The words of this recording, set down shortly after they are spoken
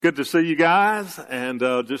Good to see you guys, and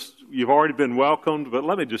you've already been welcomed, but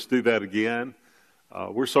let me just do that again.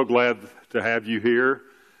 We're so glad to have you here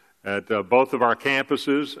at both of our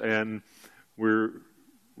campuses, and we're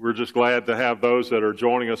just glad to have those that are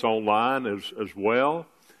joining us online as well,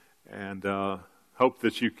 and hope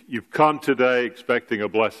that you've come today expecting a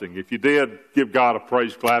blessing. If you did, give God a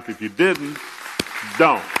praise clap. If you didn't,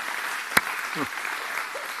 don't.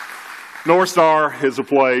 North Star is a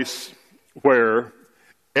place where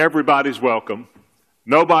everybody's welcome.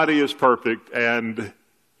 Nobody is perfect, and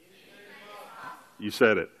you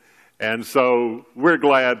said it. And so we're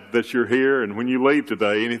glad that you're here, and when you leave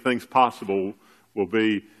today, anything's possible will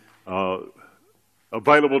be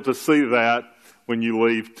available to see that when you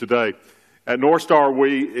leave today. At North Star,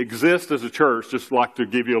 we exist as a church, just like to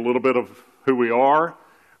give you a little bit of who we are.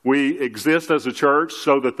 We exist as a church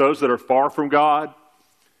so that those that are far from God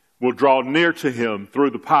will draw near to Him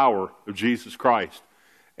through the power of Jesus Christ.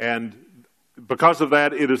 And because of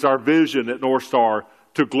that, it is our vision at North Star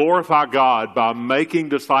to glorify God by making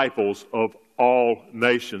disciples of all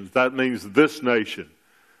nations. That means this nation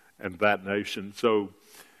and that nation. So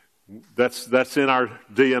that's in our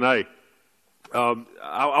DNA.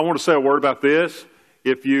 I want to say a word about this.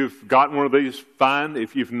 If you've gotten one of these, fine.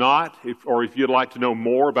 If you've not, or if you'd like to know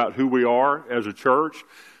more about who we are as a church,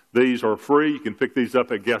 these are free. You can pick these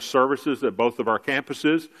up at guest services at both of our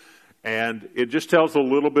campuses. And it just tells a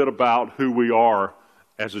little bit about who we are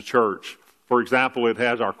as a church. For example, it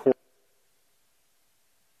has our core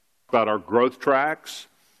about our growth tracks.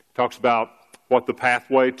 It talks about what the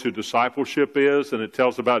pathway to discipleship is, and it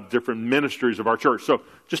tells about different ministries of our church. So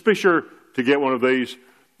just be sure to get one of these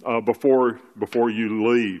before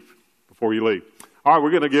you leave. All right, we're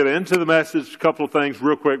going to get into the message. A couple of things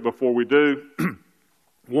real quick before we do.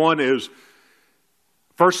 One is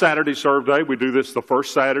First Saturday Serve Day. We do this the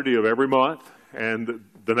first Saturday of every month, and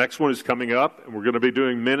the next one is coming up, and we're going to be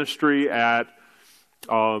doing ministry at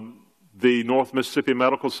the North Mississippi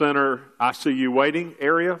Medical Center ICU waiting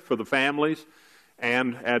area for the families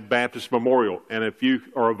and at Baptist Memorial. And if you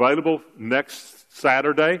are available next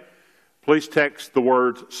Saturday, please text the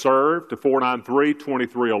words SERVE to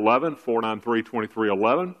 493-2311,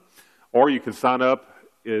 493-2311, or you can sign up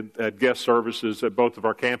at guest services at both of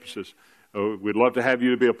our campuses. We'd love to have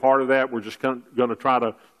you to be a part of that. We're just going to try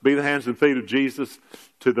to be the hands and feet of Jesus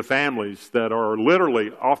to the families that are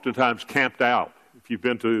literally oftentimes camped out. If you've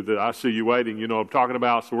been to the ICU waiting, you know what I'm talking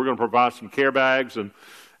about. So we're going to provide some care bags and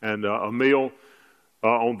a meal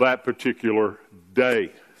on that particular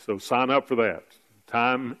day. So sign up for that.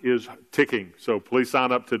 Time is ticking. So please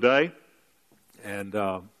sign up today, and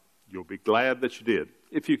you'll be glad that you did,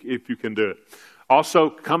 if you can do it. Also,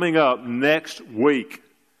 coming up next week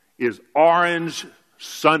is Orange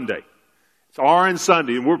Sunday. It's Orange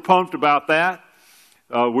Sunday, and we're pumped about that.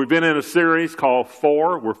 We've been in a series called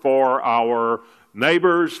For. We're for our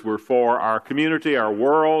neighbors. We're for our community, our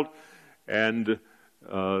world. And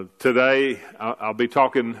today I'll be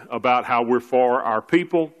talking about how we're for our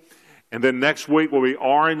people. And then next week will be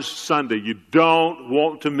Orange Sunday. You don't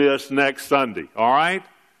want to miss next Sunday, all right?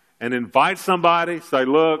 And invite somebody. Say,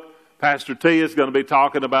 look, Pastor T is going to be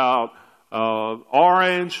talking about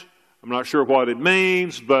orange. I'm not sure what it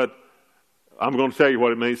means, but I'm going to tell you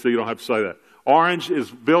what it means so you don't have to say that. Orange is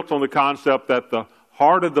built on the concept that the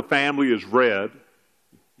heart of the family is red.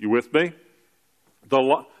 You with me?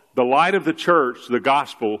 The light of the church, the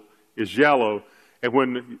gospel, is yellow. And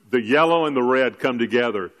when the yellow and the red come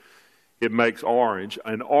together, it makes orange.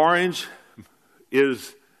 And orange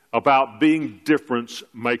is about being difference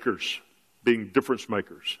makers.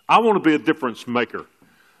 I want to be a difference maker.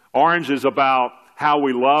 Orange is about how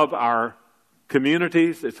we love our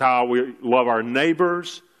communities. It's how we love our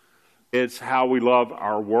neighbors. It's how we love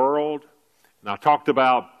our world. And I talked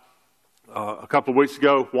about a couple of weeks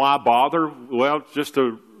ago, why bother? Well, just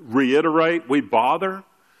to reiterate, we bother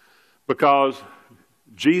because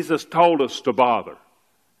Jesus told us to bother.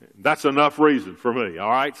 That's enough reason for me.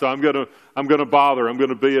 All right, so I'm going to bother. I'm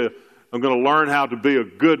going to learn how to be a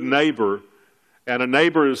good neighbor. And a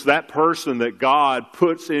neighbor is that person that God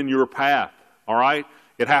puts in your path, all right?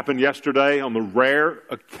 It happened yesterday on the rare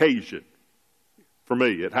occasion, for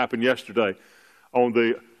me, it happened yesterday on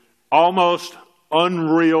the almost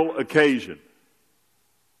unreal occasion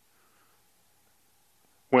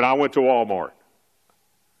when I went to Walmart.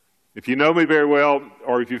 If you know me very well,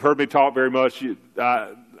 or if you've heard me talk very much,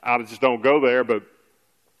 I just don't go there, but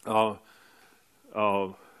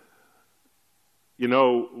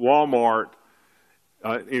Walmart.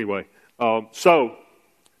 Anyway, so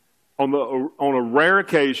on a rare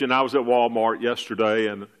occasion, I was at Walmart yesterday,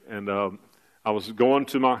 and I was going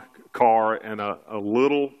to my car, and a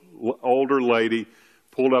little older lady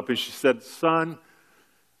pulled up and she said, "Son,"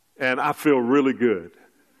 and I feel really good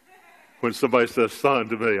when somebody says "son"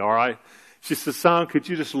 to me, all right? She said, "Son, could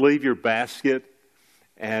you just leave your basket?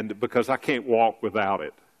 And because I can't walk without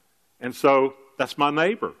it." And so that's my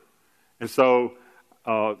neighbor. And so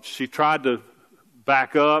she tried to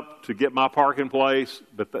back up to get my parking place,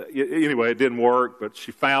 but anyway, it didn't work, but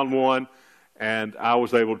she found one, and I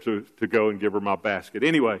was able to go and give her my basket.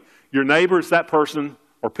 Anyway, your neighbor is that person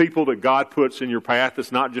or people that God puts in your path.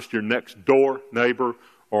 It's not just your next door neighbor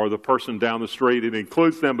or the person down the street. It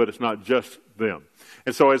includes them, but it's not just them.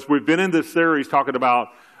 And so as we've been in this series talking about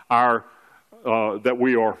our that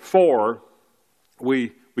we are for,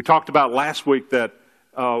 we talked about last week that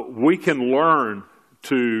we can learn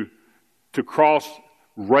to cross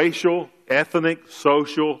racial, ethnic,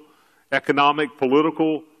 social, economic,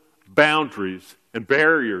 political boundaries and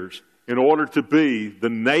barriers in order to be the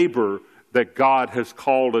neighbor that God has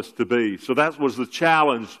called us to be. So that was the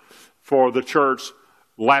challenge for the church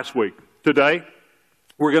last week. Today,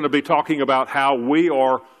 we're going to be talking about how we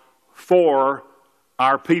are for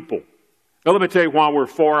our people. Now, let me tell you why we're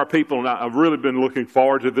for our people, and I've really been looking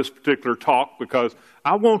forward to this particular talk because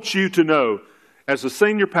I want you to know, as a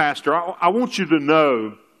senior pastor, I want you to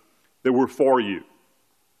know that we're for you.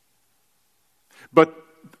 But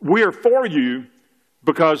we are for you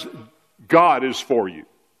because God is for you.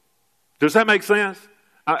 Does that make sense?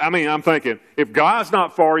 I mean, I'm thinking, if God's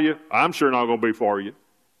not for you, I'm sure not going to be for you.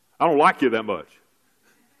 I don't like you that much.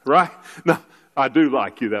 Right? No, I do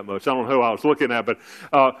like you that much. I don't know who I was looking at, but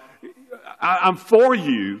I'm for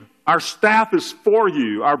you. Our staff is for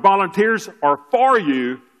you. Our volunteers are for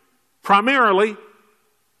you primarily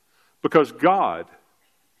because God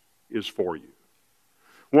is for you.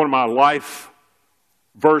 One of my life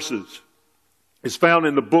verses is found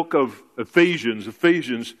in the book of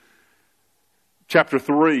Ephesians chapter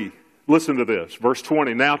 3. Listen to this, verse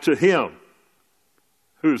 20. Now to him,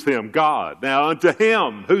 who's him? God. Now unto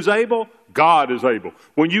him, who's able? God is able.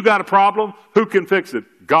 When you got a problem, who can fix it?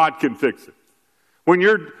 God can fix it. When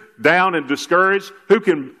you're down and discouraged, who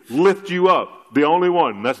can lift you up? The only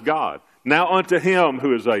one, that's God. Now unto him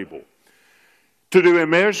who is able to do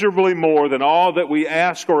immeasurably more than all that we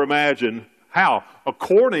ask or imagine. How?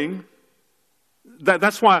 According,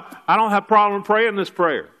 that's why I don't have a problem praying this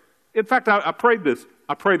prayer. In fact, I pray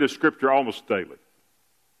this scripture almost daily.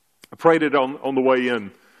 I prayed it on the way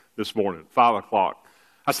in this morning, 5 o'clock.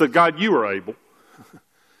 I said, God, you are able.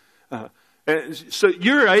 So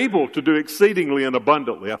you're able to do exceedingly and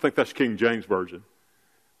abundantly. I think that's King James Version.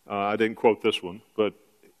 I didn't quote this one. But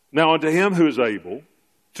now unto him who is able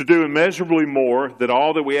to do immeasurably more than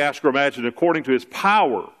all that we ask or imagine, according to his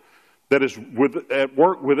power that is at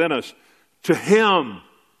work within us, to him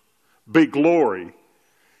be glory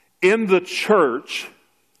in the church.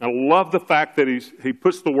 I love the fact that he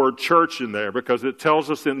puts the word church in there because it tells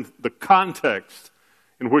us in the context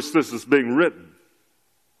in which this is being written.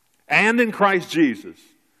 And in Christ Jesus.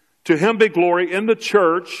 To him be glory in the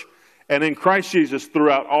church and in Christ Jesus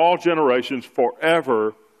throughout all generations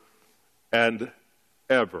forever and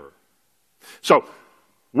ever. So,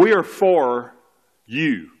 we are for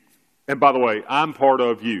you. And by the way, I'm part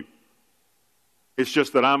of you. It's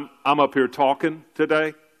just that I'm up here talking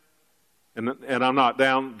today. And I'm not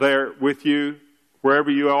down there with you, wherever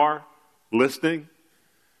you are, listening.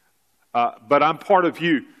 But I'm part of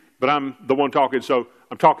you. But I'm the one talking, so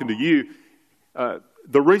I'm talking to you.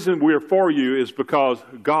 The reason we're for you is because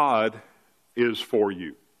God is for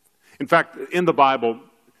you. In fact, in the Bible,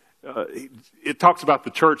 it talks about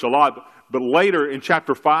the church a lot. But later in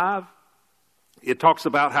chapter 5, it talks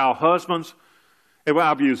about how husbands, and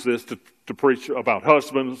I've used this to preach about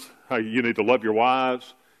husbands, how you need to love your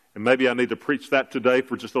wives. And maybe I need to preach that today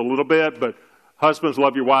for just a little bit. But husbands,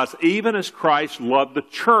 love your wives, even as Christ loved the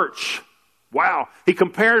church. Wow. He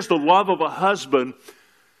compares the love of a husband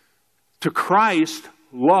to Christ's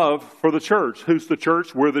love for the church. Who's the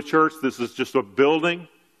church? We're the church. This is just a building.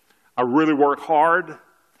 I really work hard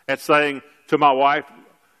at saying to my wife,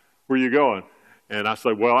 where are you going? And I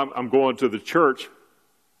say, well, I'm going to the church.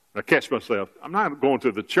 I catch myself. I'm not going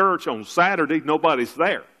to the church on Saturday. Nobody's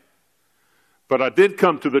there. But I did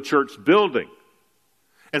come to the church building.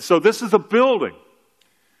 And so this is a building.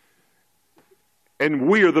 And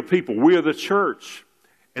we are the people. We are the church.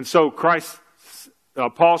 And so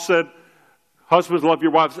Paul said, husbands, love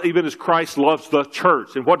your wives even as Christ loves the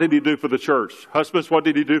church. And what did he do for the church? Husbands, what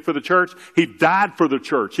did he do for the church? He died for the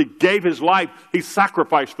church. He gave his life. He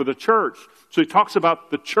sacrificed for the church. So he talks about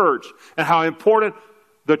the church and how important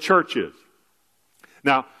the church is.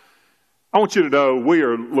 Now, I want you to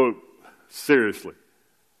know seriously,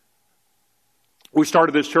 We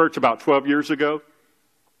started this church about 12 years ago,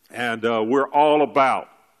 and we're all about,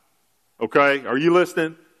 okay, are you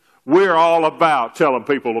listening? We're all about telling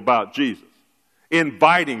people about Jesus,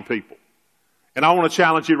 inviting people. And I want to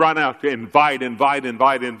challenge you right now to invite.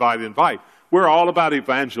 We're all about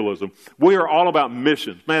evangelism. We are all about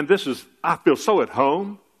missions. Man, I feel so at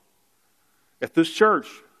home at this church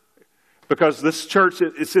because this church,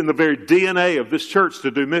 it's in the very DNA of this church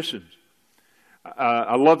to do missions.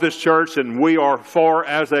 I love this church, and we are for,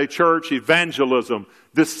 as a church, evangelism,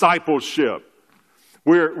 discipleship.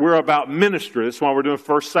 We're about ministry. That's why we're doing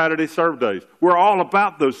First Saturday Serve Days. We're all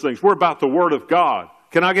about those things. We're about the Word of God.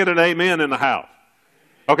 Can I get an amen in the house?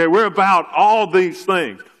 Okay, we're about all these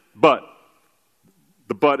things, but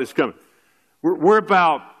the but is coming. We're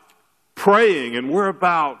about praying, and we're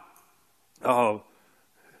about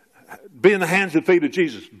being the hands and feet of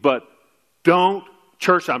Jesus. But don't,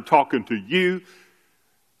 church, I'm talking to you,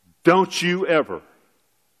 don't you ever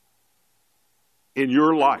in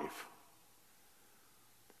your life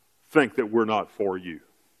think that we're not for you.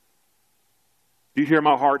 Do you hear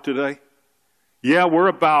my heart today? Yeah, we're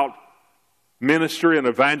about ministry and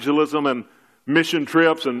evangelism and mission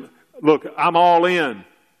trips, and look, I'm all in.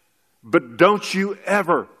 But don't you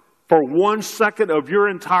ever, for 1 second of your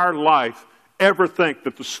entire life, ever think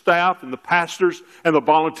that the staff and the pastors and the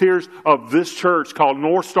volunteers of this church called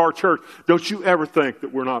North Star Church, don't you ever think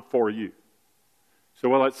that we're not for you. So,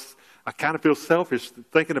 well, I kind of feel selfish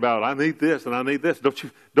thinking about it. I need this and I need this.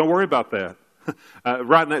 Don't worry about that.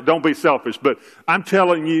 Right now, don't be selfish. But I'm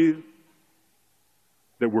telling you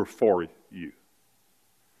that we're for you.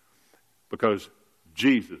 Because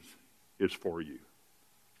Jesus is for you.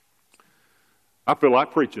 I feel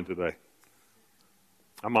like preaching today.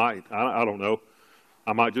 I might. I don't know.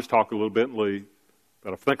 I might just talk a little bit and leave.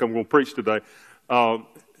 But I think I'm going to preach today.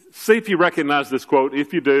 See if you recognize this quote.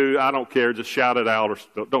 If you do, I don't care. Just shout it out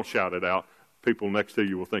or don't shout it out. People next to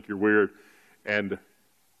you will think you're weird. And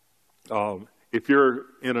if you're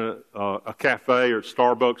in a cafe or at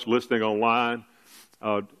Starbucks listening online,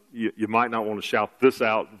 you might not want to shout this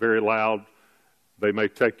out very loud. They may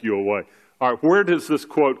take you away. All right, where does this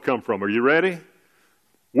quote come from? Are you ready?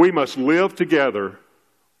 We must live together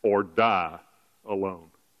or die alone.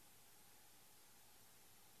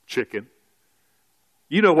 Chicken.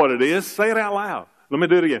 You know what it is. Say it out loud. Let me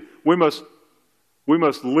do it again. We must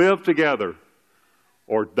live together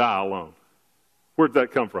or die alone. Where'd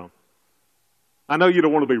that come from? I know you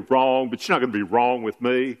don't want to be wrong, but you're not going to be wrong with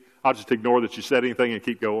me. I'll just ignore that you said anything and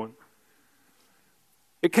keep going.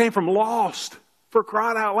 It came from Lost, for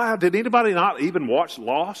crying out loud. Did anybody not even watch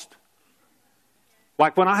Lost?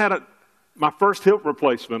 Like when I had my first hip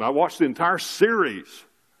replacement, I watched the entire series.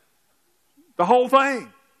 The whole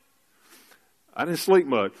thing. I didn't sleep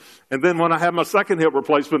much. And then when I had my second hip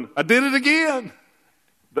replacement, I did it again.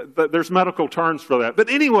 There's medical terms for that. But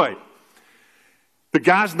anyway, the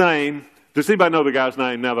guy's name, does anybody know the guy's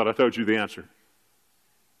name now that I told you the answer?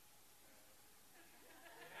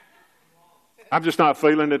 I'm just not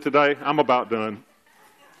feeling it today. I'm about done.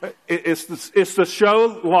 It's the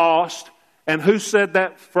show Lost. And who said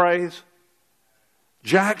that phrase?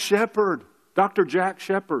 Jack Shepherd. Dr. Jack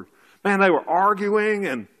Shepherd. Man, they were arguing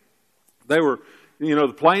and they were,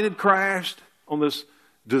 the plane had crashed on this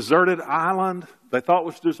deserted island. They thought it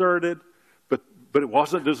was deserted, but it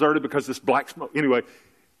wasn't deserted because this black smoke. Anyway,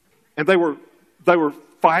 and they were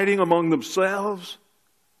fighting among themselves.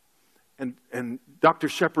 And Dr.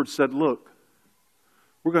 Shepherd said, look,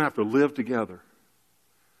 we're going to have to live together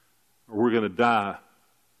or we're going to die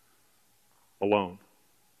alone.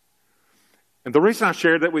 And the reason I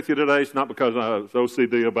shared that with you today is not because I was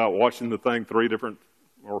OCD about watching the thing 3 different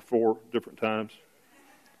or 4 different times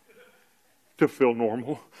to feel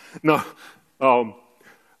normal. No,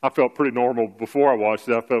 I felt pretty normal before I watched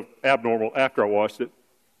it. I felt abnormal after I watched it.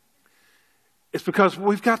 It's because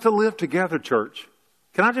we've got to live together, church.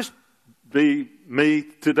 Can I just be me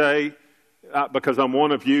today? Because I'm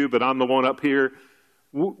one of you, but I'm the one up here.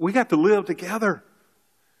 We got to live together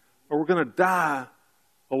or we're going to die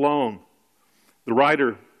alone. The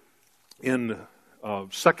writer in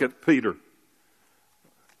 2 Peter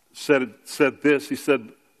said this. He said,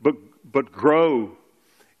 but grow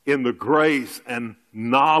in the grace and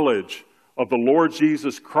knowledge of the Lord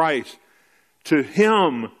Jesus Christ. To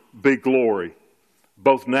him be glory,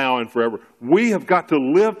 both now and forever. We have got to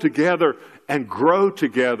live together and grow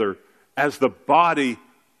together as the body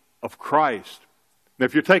of Christ. Now,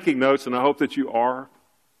 if you're taking notes, and I hope that you are,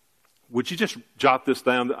 would you just jot this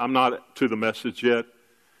down? I'm not to the message yet.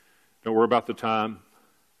 Don't worry about the time.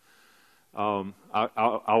 I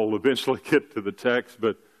will eventually get to the text,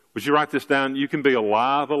 but would you write this down? You can be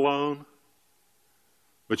alive alone,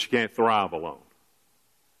 but you can't thrive alone.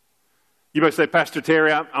 You may say, Pastor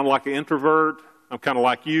Terry, I'm like an introvert. I'm kind of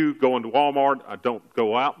like you, going to Walmart. I don't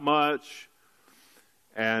go out much.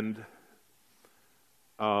 And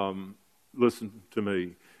listen to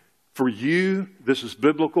me. For you, this is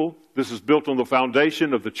biblical. This is built on the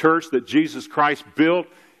foundation of the church that Jesus Christ built.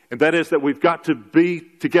 And that is that we've got to be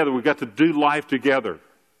together. We've got to do life together.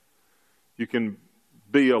 You can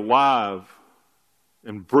be alive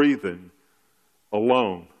and breathing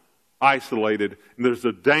alone, isolated. And there's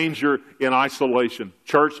a danger in isolation.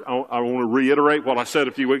 Church, I want to reiterate what I said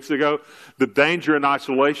a few weeks ago. The danger in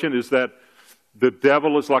isolation is that the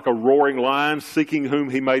devil is like a roaring lion seeking whom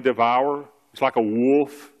he may devour. It's like a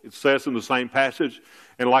wolf, it says in the same passage.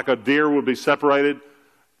 And like a deer would be separated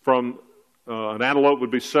from, an antelope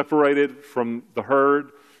would be separated from the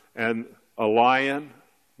herd, and a lion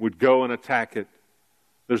would go and attack it.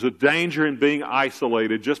 There's a danger in being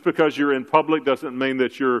isolated. Just because you're in public doesn't mean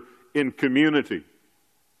that you're in community.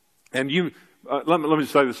 And let me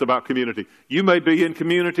say this about community. You may be in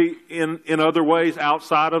community in other ways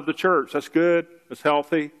outside of the church. That's good. That's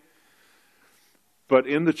healthy. But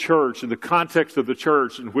in the church, in the context of the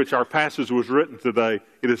church in which our passage was written today,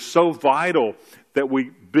 it is so vital that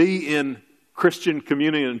we be in Christian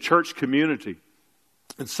community and church community.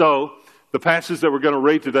 And so, the passage that we're going to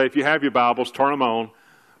read today, if you have your Bibles, turn them on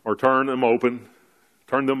or turn them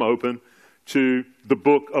open to the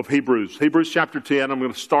book of Hebrews. Hebrews chapter 10, I'm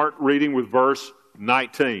going to start reading with verse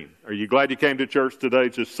 19. Are you glad you came to church today?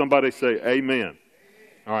 Just somebody say amen.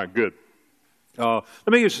 All right, good. Let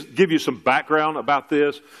me just give you some background about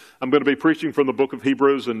this. I'm going to be preaching from the book of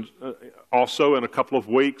Hebrews and also in a couple of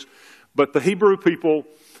weeks. But the Hebrew people,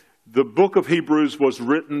 the book of Hebrews was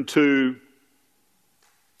written to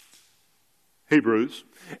Hebrews,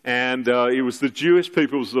 and it was the Jewish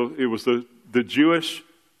people. It was the Jewish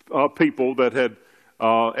people that had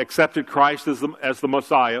accepted Christ as the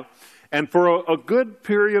Messiah, and for a good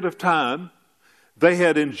period of time, they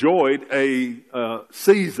had enjoyed a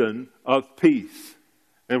season of peace.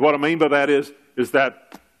 And what I mean by that is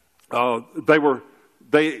that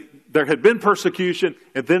there had been persecution,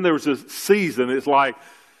 and then there was a season. It's like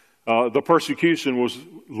the persecution was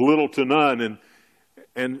little to none,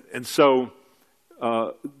 and so.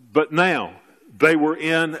 But now they were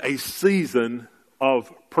in a season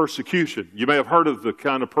of persecution. You may have heard of the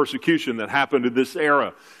kind of persecution that happened in this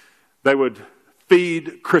era. They would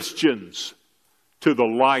feed Christians to the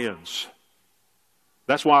lions.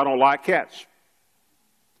 That's why I don't like cats.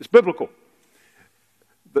 It's biblical.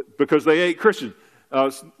 Because they ate Christians.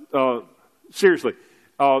 Seriously.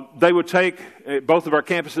 They would take, at both of our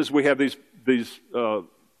campuses, we have these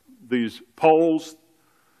poles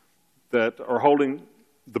that are holding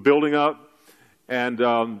the building up.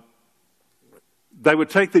 And they would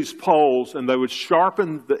take these poles and they would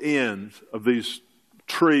sharpen the ends of these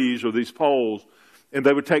trees or these poles, and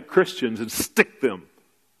they would take Christians and stick them,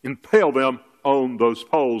 impale them on those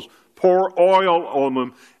poles, pour oil on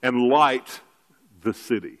them, and light the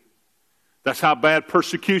city. That's how bad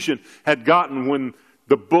persecution had gotten when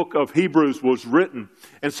the book of Hebrews was written.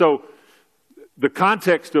 And so the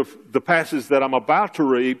context of the passage that I'm about to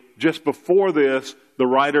read, just before this, the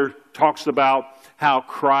writer talks about how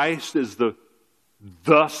Christ is the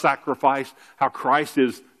sacrifice, how Christ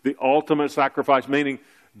is the ultimate sacrifice, meaning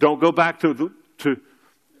don't go back to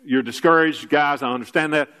you're discouraged, guys, I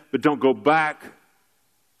understand that, but don't go back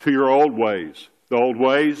to your old ways. The old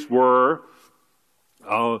ways were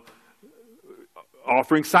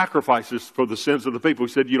offering sacrifices for the sins of the people.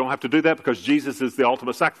 He said you don't have to do that because Jesus is the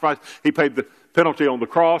ultimate sacrifice. He paid the penalty on the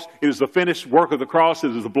cross. It is the finished work of the cross.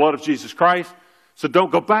 It is the blood of Jesus Christ. So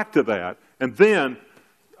don't go back to that. And then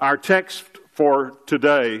our text for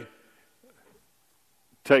today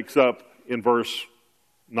takes up in verse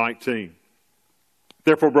 19.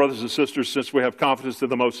 Therefore, brothers and sisters, since we have confidence in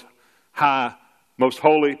the most high, most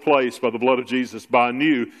holy place by the blood of Jesus, by a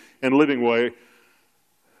new and living way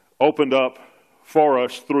opened up for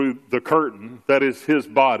us through the curtain, that is his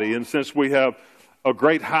body. And since we have a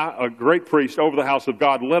great priest over the house of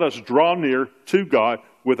God, let us draw near to God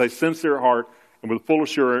with a sincere heart and with full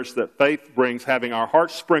assurance that faith brings, having our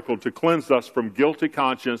hearts sprinkled to cleanse us from guilty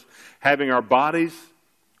conscience, having our bodies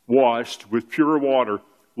washed with pure water.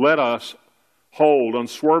 Let us hold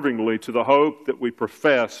unswervingly to the hope that we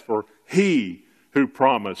profess, for he who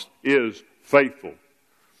promised is faithful.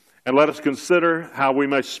 And let us consider how we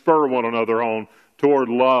may spur one another on toward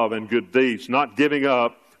love and good deeds, not giving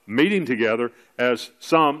up meeting together as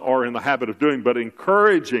some are in the habit of doing, but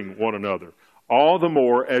encouraging one another, all the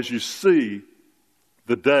more as you see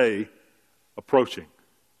the day approaching.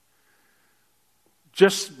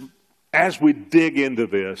 Just as we dig into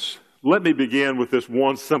this, let me begin with this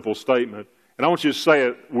one simple statement. And I want you to say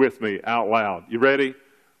it with me out loud. You ready?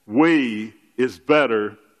 We is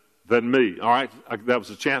better than me. All right? That was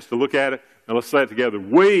a chance to look at it. Now let's say it together.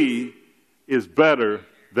 We is better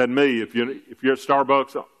than me. If you're at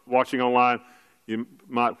Starbucks watching online, you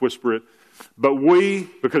might whisper it. But we,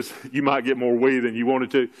 because you might get more we than you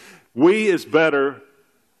wanted to, we is better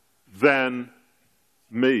than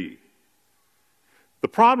me. The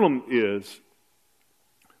problem is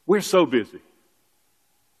we're so busy.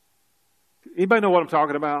 Anybody know what I'm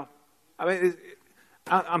talking about? I mean,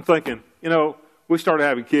 I'm thinking, we started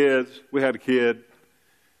having kids. We had a kid.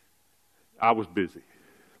 I was busy.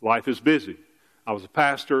 Life is busy. I was a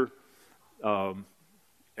pastor,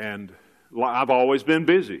 and I've always been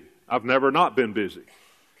busy. I've never not been busy.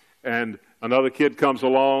 And another kid comes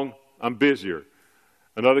along, I'm busier.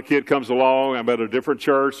 Another kid comes along, I'm at a different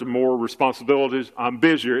church and more responsibilities, I'm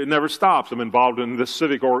busier. It never stops. I'm involved in this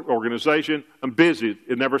civic organization, I'm busy.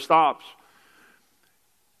 It never stops.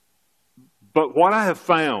 But what I have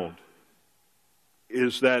found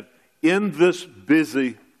is that in this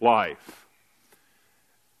busy life,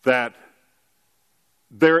 that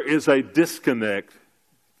there is a disconnect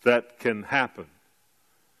that can happen.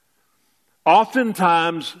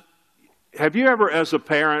 Oftentimes, have you ever as a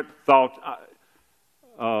parent thought,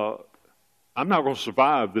 I'm not going to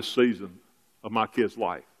survive this season of my kid's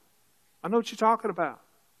life? I know what you're talking about.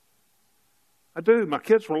 I do. My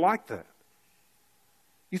kids were like that.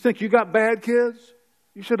 You think you got bad kids?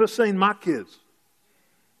 You should have seen my kids.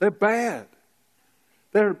 They're bad.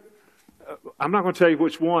 I'm not going to tell you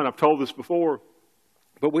which one. I've told this before.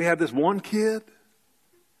 But we had this one kid,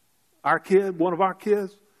 one of our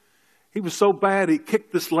kids. He was so bad, he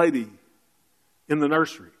kicked this lady in the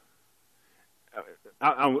nursery.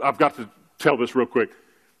 I've got to tell this real quick.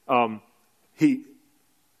 He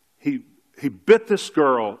bit this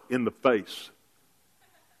girl in the face.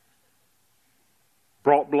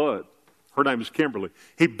 Brought blood. Her name is Kimberly.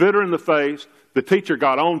 He bit her in the face. The teacher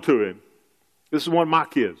got on to him. This is one of my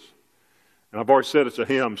kids. And I've already said it's a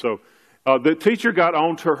him. So the teacher got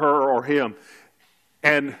on to her or him.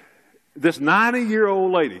 And this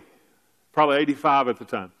 90-year-old lady, probably 85 at the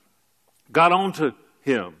time, got on to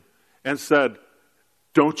him and said,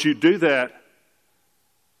 "Don't you do that."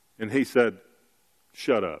 And he said,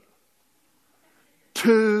 "Shut up."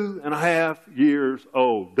 2.5 years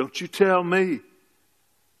old. Don't you tell me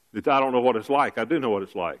that I don't know what it's like. I do know what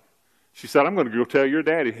it's like. She said, "I'm going to go tell your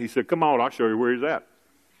daddy." He said, "Come on, I'll show you where he's at."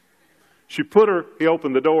 He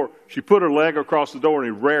opened the door. She put her leg across the door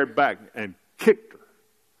and he reared back and kicked her.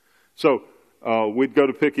 So we'd go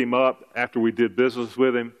to pick him up after we did business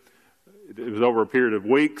with him. It was over a period of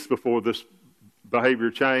weeks before this behavior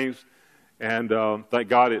changed. And thank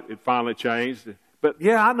God it finally changed. But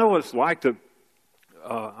yeah, I know what it's like to,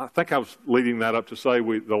 I think I was leading that up to say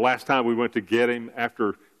the last time we went to get him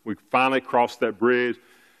after we finally crossed that bridge,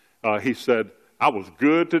 he said, "I was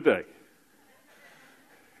good today."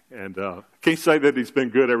 And can't say that he's been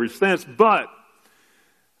good ever since, but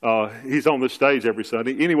he's on this stage every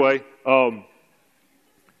Sunday. Anyway, I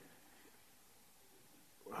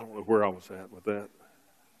don't know where I was at with that.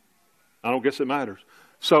 I don't guess it matters.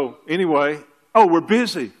 So anyway, we're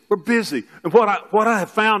busy. We're busy. And what I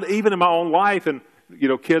have found even in my own life, and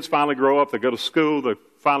kids finally grow up, they go to school, they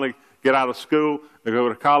finally get out of school, they go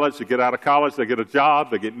to college, they get out of college, they get a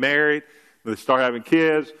job, they get married, they start having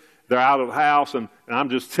kids, they're out of the house, and I'm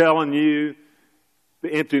just telling you,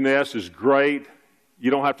 the empty nest is great. You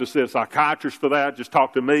don't have to see a psychiatrist for that. Just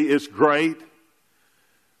talk to me. It's great.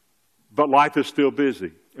 But life is still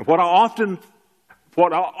busy. And what often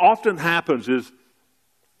happens is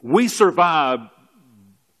we survive,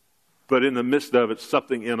 but in the midst of it,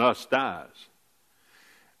 something in us dies.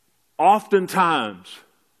 Oftentimes,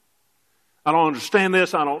 I don't understand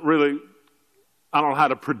this. I don't know how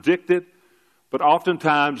to predict it. But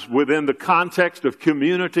oftentimes, within the context of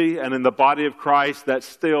community and in the body of Christ, that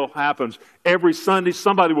still happens. Every Sunday,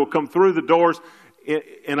 somebody will come through the doors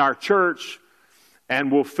in our church and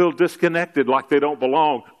will feel disconnected, like they don't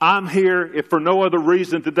belong. I'm here, if for no other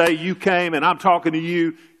reason today you came and I'm talking to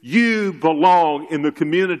you, you belong in the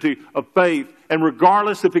community of faith. And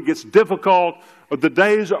regardless if it gets difficult or the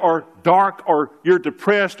days are dark or you're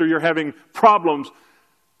depressed or you're having problems,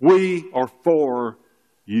 we are for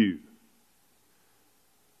you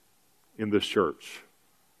in this church.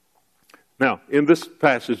 Now, in this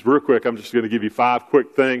passage, real quick, I'm just going to give you 5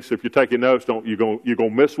 quick things. So if you're taking notes, you're going to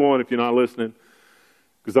miss one if you're not listening,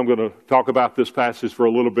 because I'm going to talk about this passage for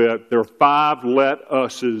a little bit. There are 5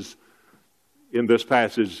 let-us's in this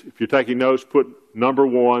passage. If you're taking notes, put number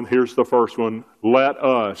 1. Here's the first one. Let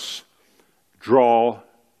us. draw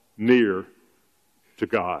near to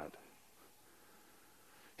God.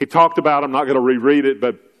 He talked about, I'm not going to reread it,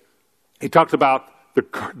 but he talked about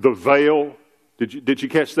the veil. Did you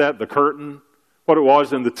catch that? The curtain? What it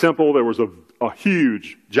was in the temple, there was a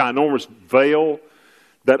huge, ginormous veil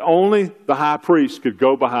that only the high priest could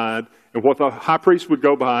go behind. And what the high priest would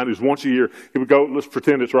go behind is once a year, he would go, let's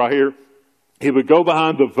pretend it's right here. He would go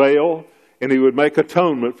behind the veil and he would make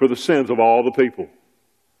atonement for the sins of all the people.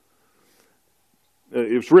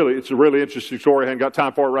 It's a really interesting story. I haven't got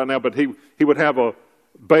time for it right now, but he would have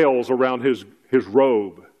bells around his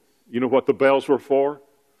robe. You know what the bells were for?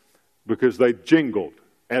 Because they jingled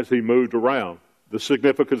as he moved around. The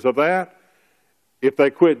significance of that, if they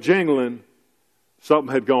quit jingling,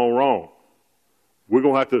 something had gone wrong. We're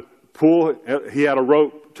going to have to pull. He had a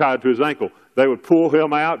rope tied to his ankle. They would pull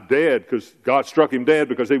him out dead because God struck him dead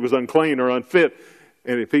because he was unclean or unfit.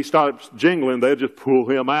 And if he stops jingling, they'd just pull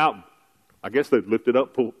him out. I guess they'd lift it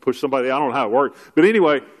up, push somebody. I don't know how it worked. But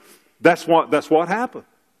anyway, that's what happened.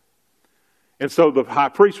 And so the high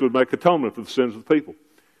priest would make atonement for the sins of the people.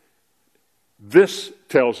 This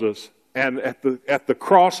tells us, and at the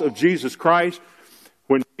cross of Jesus Christ,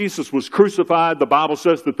 when Jesus was crucified, the Bible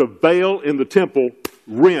says that the veil in the temple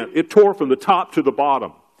rent. It tore from the top to the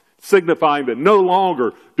bottom, signifying that no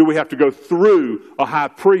longer do we have to go through a high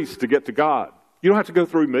priest to get to God. You don't have to go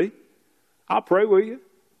through me. I'll pray with you.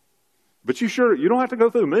 But you don't have to go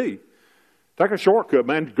through me. Take a shortcut,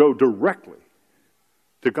 man. Go directly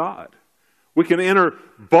to God. We can enter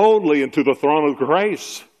boldly into the throne of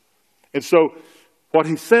grace. And so what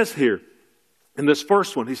he says here in this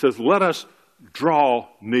first one, he says, let us draw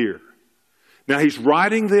near. Now he's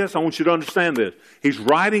writing this, I want you to understand this. He's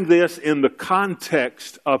writing this in the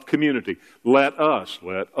context of community. Let us.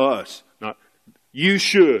 Not you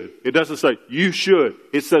should. It doesn't say you should.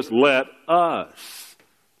 It says let us.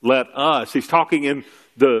 Let us. He's talking in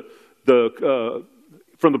from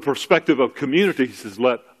the perspective of community. He says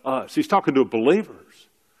let us. He's talking to believers.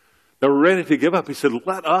 They were ready to give up. He said,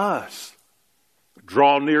 let us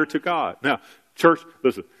draw near to God. Now, church,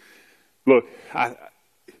 listen. Look,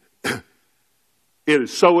 it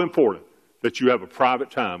is so important that you have a private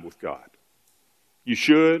time with God. You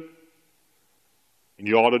should, and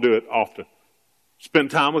you ought to do it often. Spend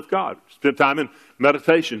time with God. Spend time in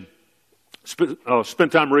meditation.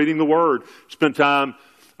 Spend time reading the Word. Spend time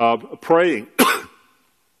praying.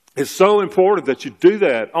 It's so important that you do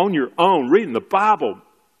that on your own, reading the Bible.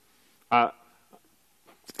 I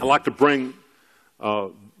like to bring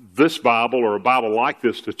this Bible or a Bible like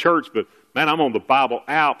this to church, but man, I'm on the Bible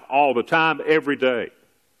app all the time, every day.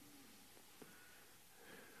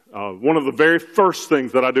 One of the very first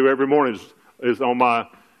things that I do every morning is on my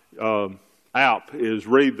app is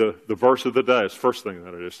read the verse of the day. It's the first thing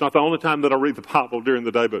that I do. It's not the only time that I read the Bible during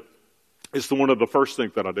the day, but it's one of the first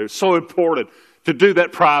things that I do. It's so important to do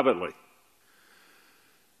that privately.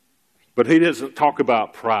 But he doesn't talk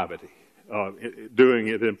about privacy, doing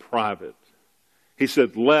it in private. He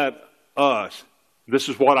said, let us. This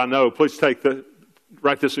is what I know. Please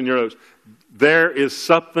write this in your notes. There is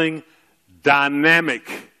something dynamic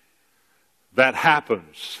that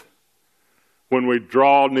happens when we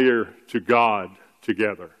draw near to God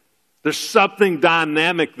together. There's something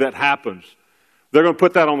dynamic that happens. They're going to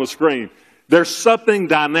put that on the screen. There's something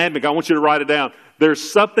dynamic. I want you to write it down.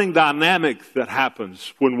 There's something dynamic that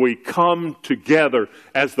happens when we come together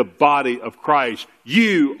as the body of Christ.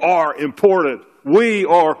 You are important. We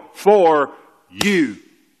are for you.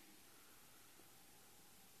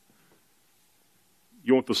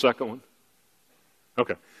 You want the second one?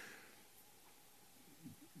 Okay.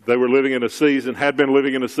 They were living in a season, had been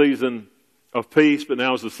living in a season of peace, but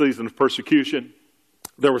now is a season of persecution.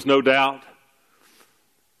 There was no doubt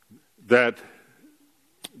that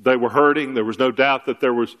they were hurting. There was no doubt that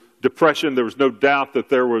there was depression. There was no doubt that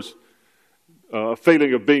there was a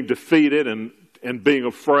feeling of being defeated and being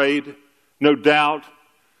afraid. No doubt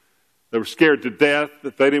they were scared to death,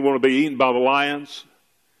 that they didn't want to be eaten by the lions.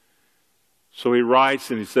 So he writes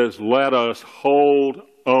and he says, let us hold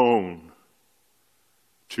on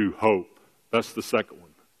to hope. That's the second one.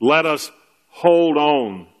 Let us hold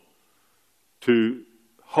on to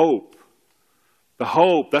hope. The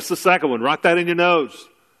hope, that's the second one. Write that in your notes.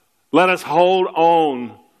 Let us hold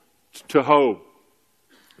on to hope.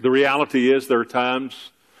 The reality is there are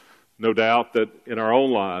times, no doubt, that in our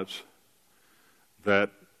own lives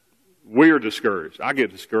that we are discouraged. I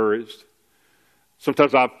get discouraged.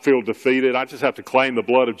 Sometimes I feel defeated. I just have to claim the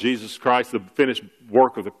blood of Jesus Christ, the finished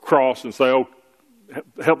work of the cross, and say, oh,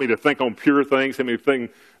 help me to think on pure things. Help me to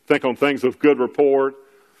think on things of good report.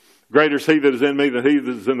 Greater is he that is in me than he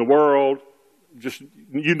that is in the world. just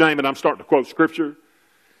you name it, I'm starting to quote Scripture.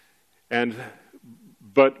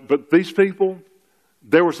 But these people,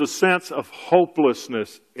 there was a sense of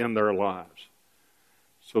hopelessness in their lives.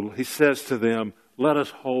 So he says to them, let us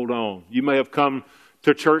hold on. You may have come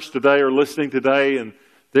to church today or listening today, and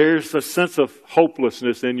there's a sense of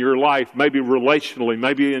hopelessness in your life, maybe relationally,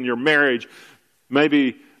 maybe in your marriage,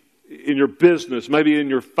 maybe in your business, maybe in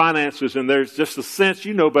your finances, and there's just a sense,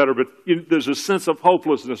 you know better, but there's a sense of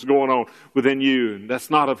hopelessness going on within you, and that's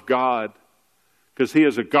not of God, because He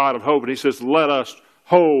is a God of hope, and He says, let us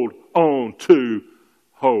hold on to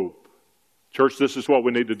hope. Church, this is what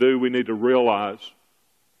we need to do. We need to realize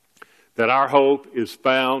that our hope is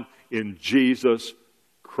found in Jesus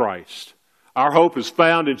Christ. Our hope is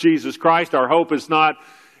found in Jesus Christ. Our hope is not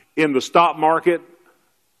in the stock market.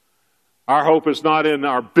 Our hope is not in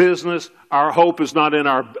our business. Our hope is not in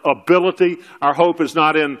our ability. Our hope is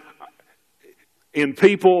not in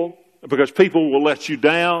people, because people will let you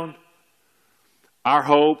down. Our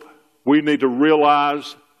hope, we need to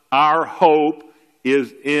realize our hope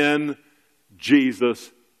is in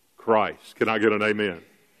Jesus Christ. Can I get an amen?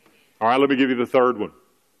 All right, let me give you the third one.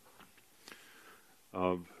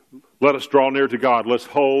 Let us draw near to God. Let's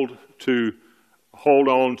hold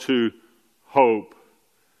on to hope.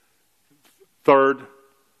 Third,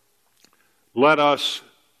 let us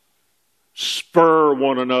spur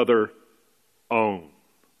one another on.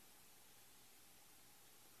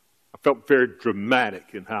 I felt very dramatic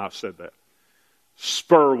in how I said that.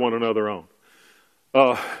 Spur one another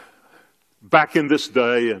on. Back in this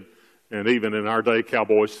day, and even in our day,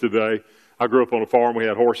 cowboys today, I grew up on a farm. We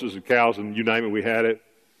had horses and cows, and you name it, we had it.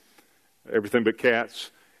 Everything but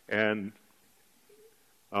cats. And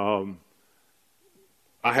I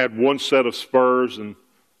had one set of spurs, and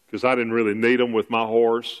because I didn't really need them with my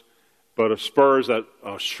horse, but a spur is a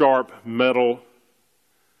sharp metal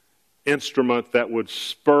instrument that would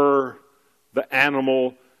spur the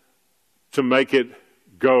animal to make it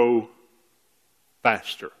go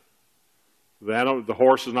faster. The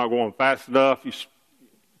horse is not going fast enough. You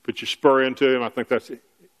put your spur into him. I think that's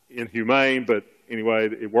inhumane, but anyway,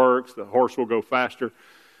 it works. The horse will go faster.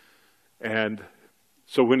 And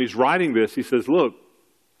so when he's writing this, he says, look,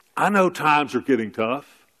 I know times are getting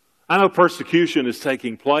tough. I know persecution is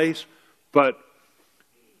taking place, but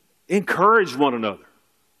encourage one another.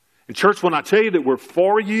 And church, when I tell you that we're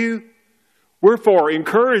for you, we're for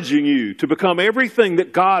encouraging you to become everything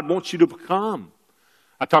that God wants you to become.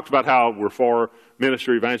 I talked about how we're for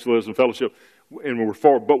ministry, evangelism, fellowship, and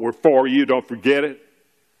we're for you, don't forget it.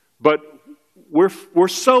 But we're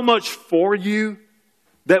so much for you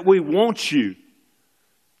that we want you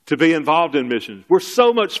to be involved in missions. We're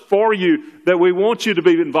so much for you that we want you to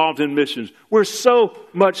be involved in missions. We're so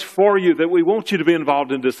much for you that we want you to be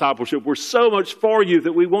involved in discipleship. We're so much for you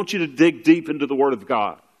that we want you to dig deep into the Word of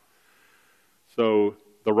God. So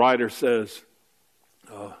the writer says,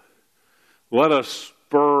 let us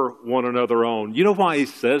spur one another on. You know why he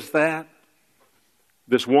says that?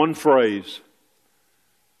 This one phrase,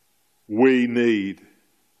 we need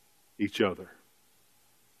each other.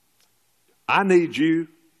 I need you.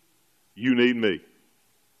 You need me.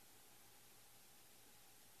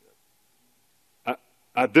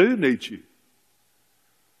 I do need you.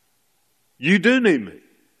 You do need me.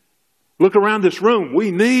 Look around this room.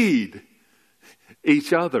 We need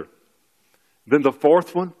each other. Then the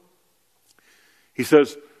fourth one, he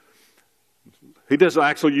says, he doesn't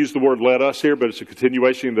actually use the word let us here, but it's a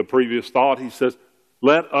continuation of the previous thought. He says,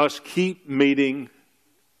 let us keep meeting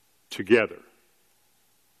together.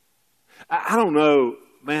 I don't know,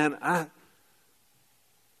 man, I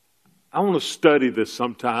want to study this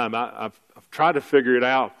sometime. I've tried to figure it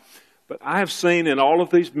out. But I have seen in all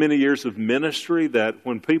of these many years of ministry that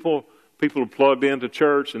when people are plugged into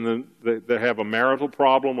church and then they have a marital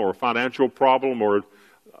problem or a financial problem or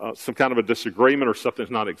some kind of a disagreement or something's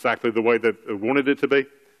not exactly the way that they wanted it to be,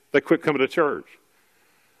 they quit coming to church.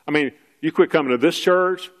 I mean, you quit coming to this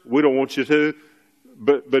church, we don't want you to,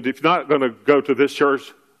 but if you're not going to go to this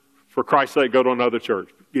church, for Christ's sake, go to another church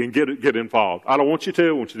and get involved. I don't want you to.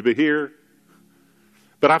 I want you to be here.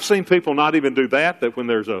 But I've seen people not even do that when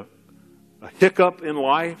there's a hiccup in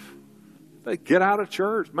life, they get out of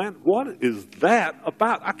church. Man, what is that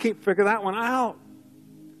about? I can't figure that one out.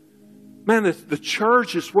 Man, the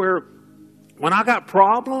church is where, when I got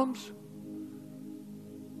problems,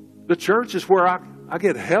 the church is where I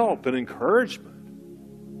get help and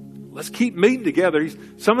encouragement. Let's keep meeting together.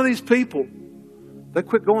 Some of these people, they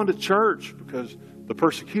quit going to church because the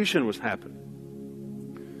persecution was happening.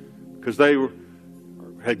 Because they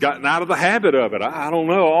had gotten out of the habit of it. I don't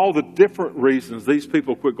know all the different reasons these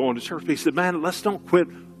people quit going to church. But he said, man, let's not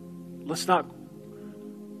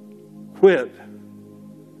quit.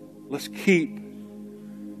 Let's keep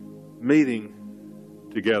meeting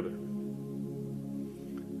together.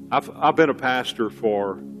 I've been a pastor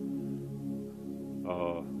for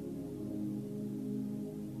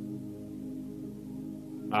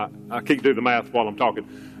I can't do the math while I'm talking.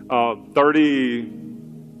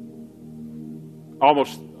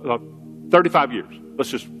 35 years.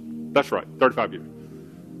 That's right, 35 years.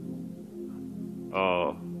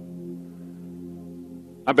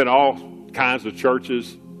 I've been all kinds of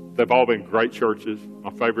churches. They've all been great churches.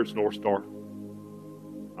 My favorite's North Star.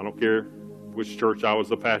 I don't care which church I was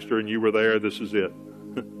the pastor and you were there. This is it.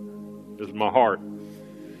 This is my heart.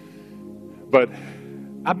 But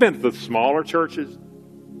I've been to the smaller churches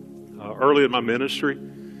early in my ministry.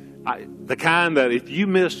 The kind that if you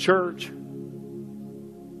miss church,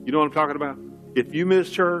 you know what I'm talking about? If you miss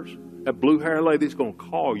church, that blue-haired lady's going to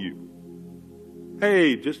call you.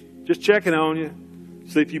 Hey, just checking on you.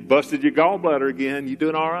 See if you busted your gallbladder again. You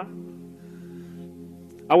doing all right?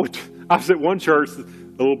 I was at one church, the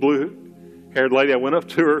little blue-haired lady. I went up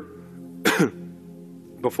to her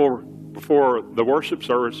before the worship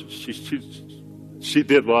service. She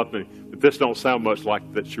did love me, but this don't sound much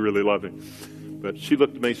like that she really loved me. But she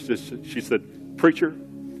looked at me. She said, "Preacher,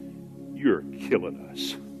 you're killing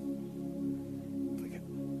us."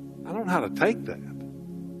 I don't know how to take that.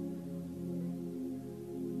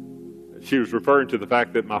 She was referring to the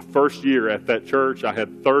fact that my first year at that church, I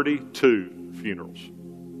had 32 funerals.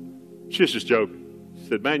 She was just joking. She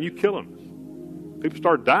said, "Man, you killing us. People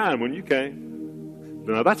started dying when you came."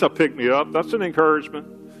 Now, that's a pick-me-up. That's an encouragement.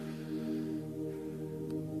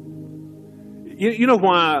 You know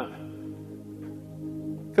why?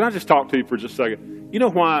 Can I just talk to you for just a second? You know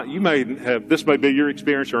why you may have, this may be your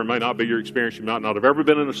experience or it may not be your experience. You might not have ever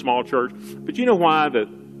been in a small church. But you know why that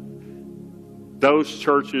those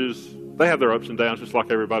churches, they have their ups and downs just like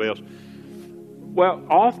everybody else. Well,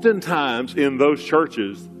 oftentimes in those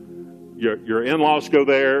churches, your in-laws go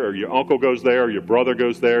there, or your uncle goes there, or your brother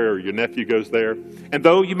goes there, or your nephew goes there. And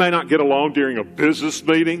though you may not get along during a business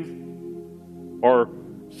meeting, or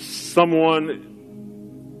someone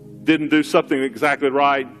didn't do something exactly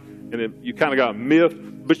right, and you kind of got miffed,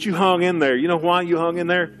 but you hung in there. You know why you hung in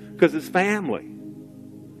there? Because it's family.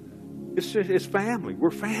 It's family.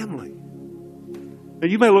 We're family. Now,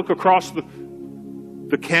 you may look across the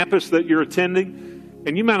campus that you're attending,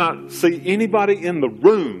 and you may not see anybody in the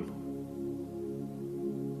room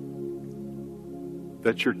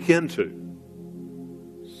that you're kin to.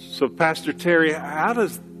 So, Pastor Terry, how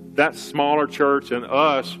does that smaller church and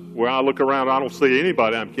us, where I look around, I don't see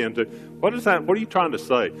anybody I'm kin to, what is that? What are you trying to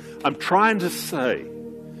say? I'm trying to say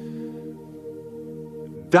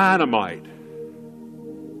dynamite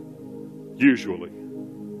usually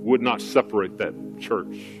would not separate that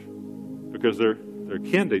church because they're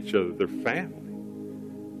kin to each other. They're family.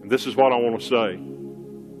 And this is what I want to say.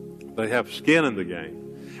 They have skin in the game.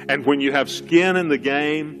 And when you have skin in the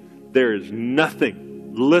game, there is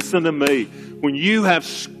nothing. Listen to me. When you have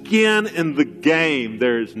skin in the game,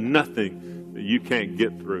 there is nothing that you can't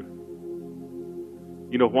get through.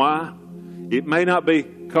 You know why? It may not be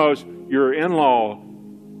because your in-law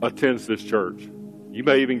attends this church. You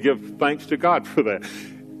may even give thanks to God for that.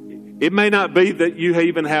 It may not be that you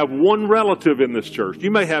even have one relative in this church.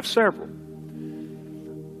 You may have several.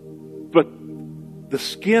 But the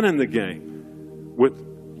skin in the game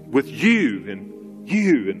with you and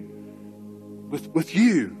with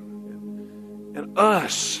you and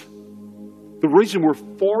us, the reason we're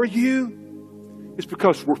for you is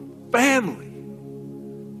because we're family.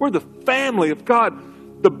 We're the family of God,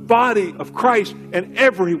 the body of Christ, and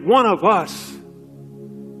every one of us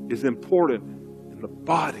is important in the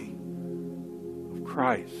body of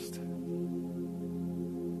Christ.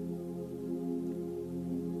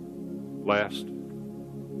 Last,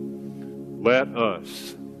 let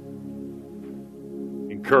us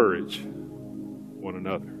encourage one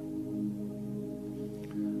another.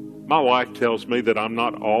 My wife tells me that I'm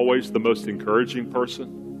not always the most encouraging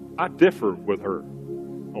person. I differ with her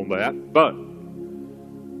on that, but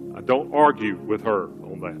I don't argue with her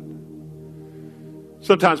on that.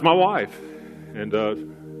 Sometimes my wife, and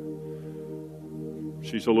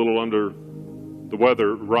she's a little under the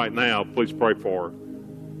weather right now, please pray for her.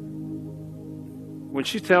 When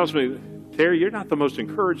she tells me, "Terry, you're not the most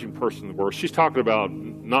encouraging person in the world," she's talking about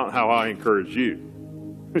not how I encourage you.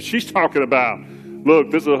 She's talking about, look,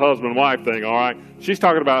 this is a husband and wife thing, all right? She's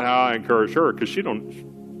talking about how I encourage her, because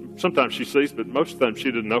sometimes she sees, but most of the time she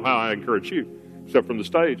didn't know how I encourage you, except from the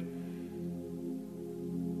stage.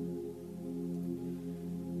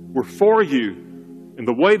 We're for you. And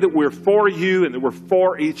the way that we're for you and that we're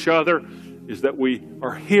for each other is that we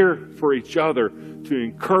are here for each other to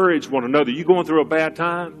encourage one another. You going through a bad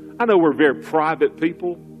time? I know we're very private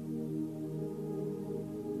people.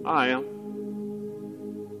 I am.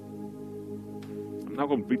 I'm not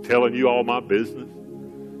going to be telling you all my business.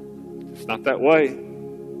 It's not that way.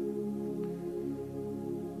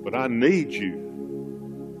 But I need you.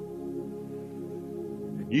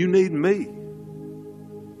 And you need me.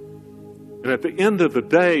 And at the end of the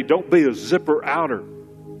day, don't be a zipper outer.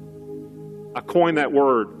 I coined that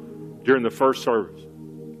word during the first service.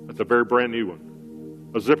 That's a very brand new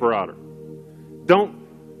one. A zipper outer. Don't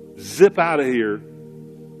zip out of here.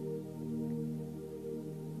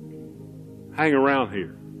 Hang around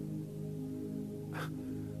here.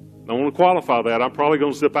 I want to qualify that. I'm probably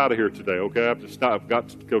going to zip out of here today, okay? I've got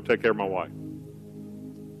to go take care of my wife.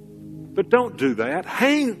 But don't do that.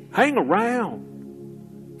 Hang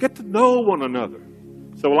around. Get to know one another.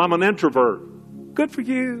 So, well, I'm an introvert. Good for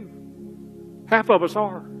you. Half of us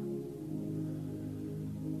are.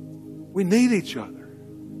 We need each other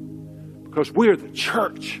because we're the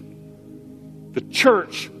church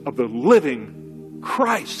of the living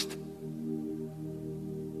Christ.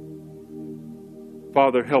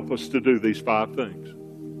 Father, help us to do these 5 things.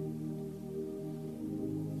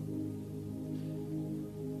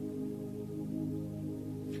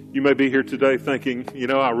 You may be here today thinking,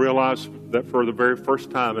 I realize that for the very first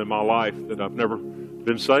time in my life that I've never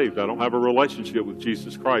been saved. I don't have a relationship with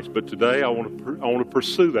Jesus Christ. But today I want to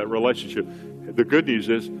pursue that relationship. The good news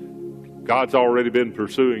is God's already been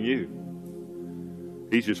pursuing you.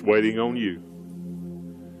 He's just waiting on you.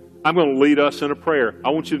 I'm going to lead us in a prayer. I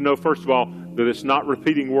want you to know, first of all, that it's not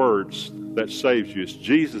repeating words that saves you. It's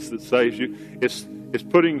Jesus that saves you. It's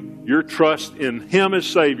putting your trust in Him as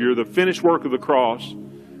Savior, the finished work of the cross,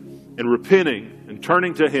 and repenting and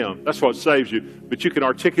turning to Him. That's what saves you. But you can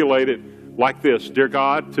articulate it like this. Dear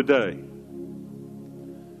God, today,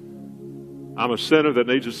 I'm a sinner that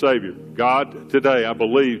needs a Savior. God, today I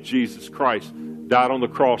believe Jesus Christ died on the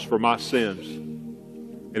cross for my sins.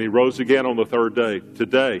 And He rose again on the 3rd day.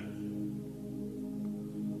 Today,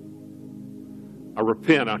 I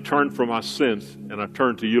repent. I turn from my sins and I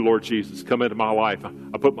turn to you, Lord Jesus. Come into my life.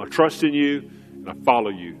 I put my trust in you and I follow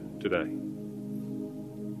you today.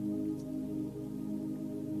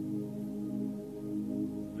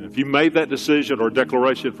 If you made that decision or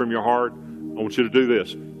declaration from your heart, I want you to do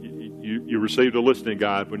this. You received a listening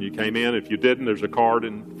guide when you came in. If you didn't, there's a card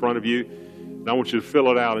in front of you. And I want you to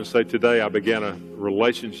fill it out and say, today I began a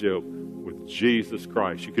relationship with Jesus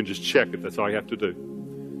Christ. You can just check it. That's all you have to do.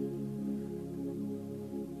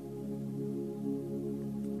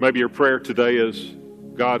 Maybe your prayer today is,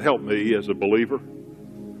 God, help me as a believer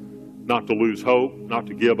not to lose hope, not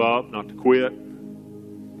to give up, not to quit.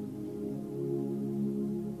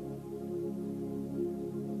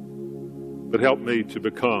 But help me to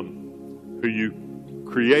become who you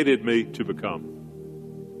created me to become.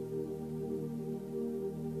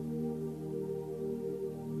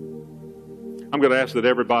 I'm going to ask that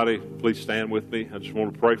everybody please stand with me. I just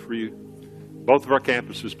want to pray for you. Both of our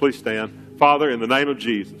campuses, please stand. Father, in the name of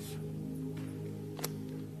Jesus,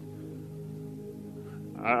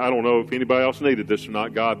 I don't know if anybody else needed this or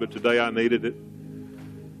not, God, but today I needed it.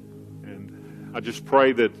 And I just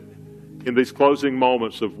pray that in these closing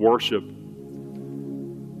moments of worship,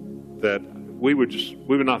 that we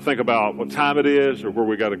would not think about what time it is or where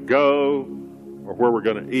we got to go or where we're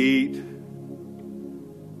going to eat.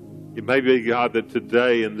 It may be, God, that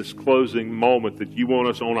today in this closing moment that you want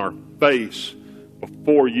us on our face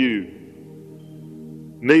before you,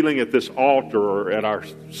 kneeling at this altar or at our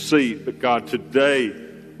seat. But God, today,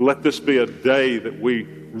 let this be a day that we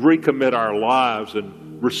recommit our lives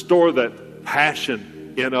and restore that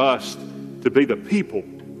passion in us to be the people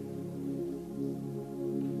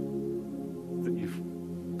that you've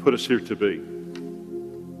put us here to be.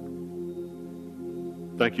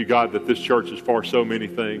 Thank you, God, that this church is for so many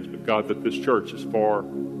things, but God, that this church is for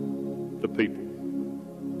the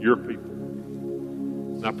people, your people.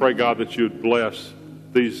 And I pray, God, that you would bless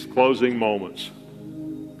these closing moments.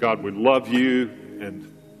 God, we love you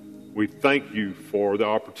and we thank you for the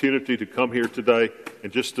opportunity to come here today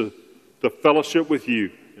and just to fellowship with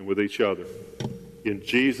you and with each other. In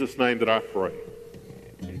Jesus' name that I pray.